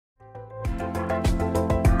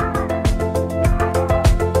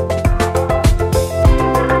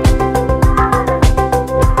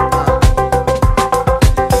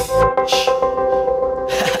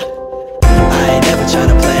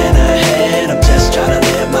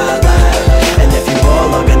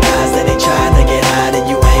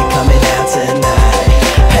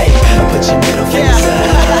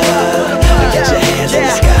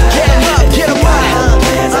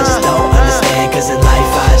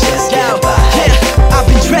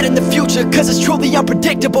cause it's truly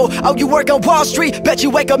unpredictable. Oh, you work on Wall Street, bet you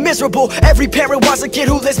wake up miserable. Every parent wants a kid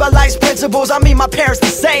who lives by life's principles. I mean, my parents the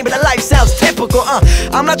same, but their life sounds typical.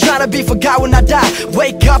 I'm not trying to be forgot when I die.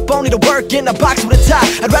 Wake up only to work in a box with a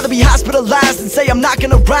tie. I'd rather be hospitalized than say I'm not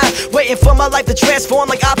gonna rhyme. Waiting for my life to transform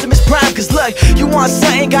like Optimus Prime. Cause look, you want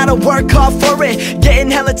something, gotta work hard for it. Getting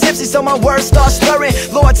hella tipsy so my words start slurring.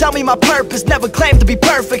 Lord, tell me my purpose, never claimed to be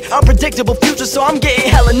perfect. Unpredictable future, so I'm getting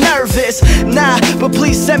hella nervous. Nah, but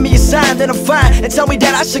please send me a sign that I'm fine, and tell me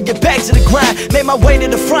that I should get back to the grind. Made my way to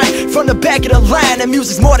the front, from the back of the line. And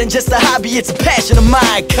music's more than just a hobby, it's a passion of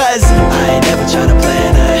mine. Cause I ain't never tryna play